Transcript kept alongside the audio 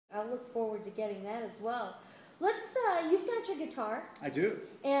look forward to getting that as well. Let's, you've got your guitar. I do.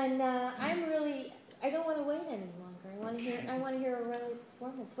 And I don't want to wait any longer. I want to hear a Riley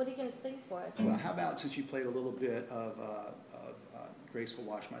performance. What are you going to sing for us? Well, how about, since you played a little bit of Grace Will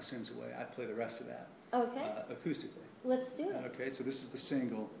Wash My Sins Away, I play the rest of that. Okay. Acoustically. Let's do it. Okay, so this is the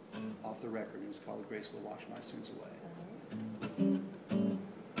single off the record. It's called Grace Will Wash My Sins Away.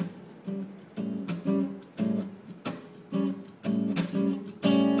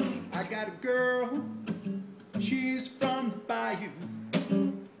 I got a girl, she's from the bayou.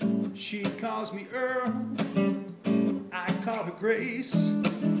 She calls me Earl, I call her Grace.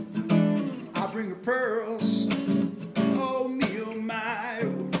 I bring her pearls, oh me, oh my,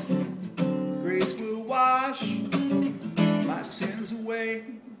 oh. Grace will wash my sins away.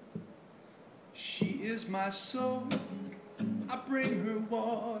 She is my soul, I bring her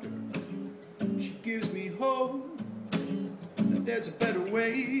water. She gives me hope that there's a better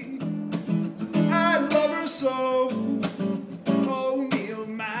way. I love her so, oh me, oh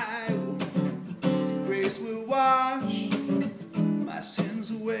my, oh. Grace will wash my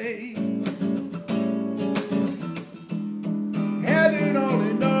sins away. Heaven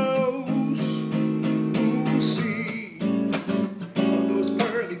only knows who'll see those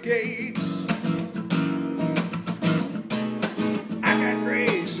pearly gates. I got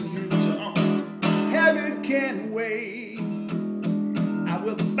grace and youth on, heaven can't wait. I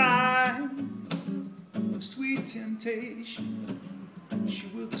will abide sweet temptation. She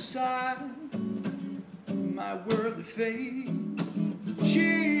will decide my worldly fate.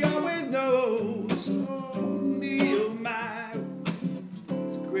 She always knows, oh me, oh my,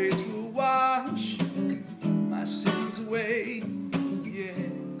 so Grace will wash my sins away. Yeah,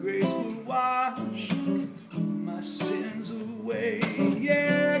 Grace will wash my sins away.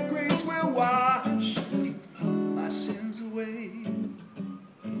 Yeah, Grace will wash my sins away.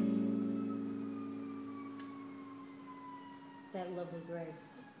 That lovely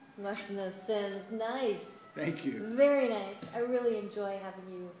Grace. Washing those sins. Nice. Thank you. Very nice. I really enjoy having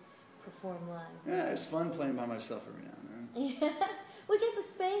you perform live. Yeah, it's fun playing by myself every now and then. Yeah. We get the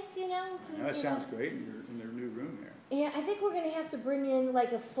space, you know. I know, it sounds great in their new room here. Yeah, I think we're going to have to bring in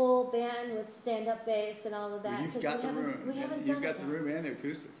like a full band with stand-up bass and all of that. Well, you've got the room. We haven't You've done got it the yet. room and the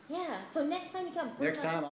acoustic. Yeah, so next time you come. Next time.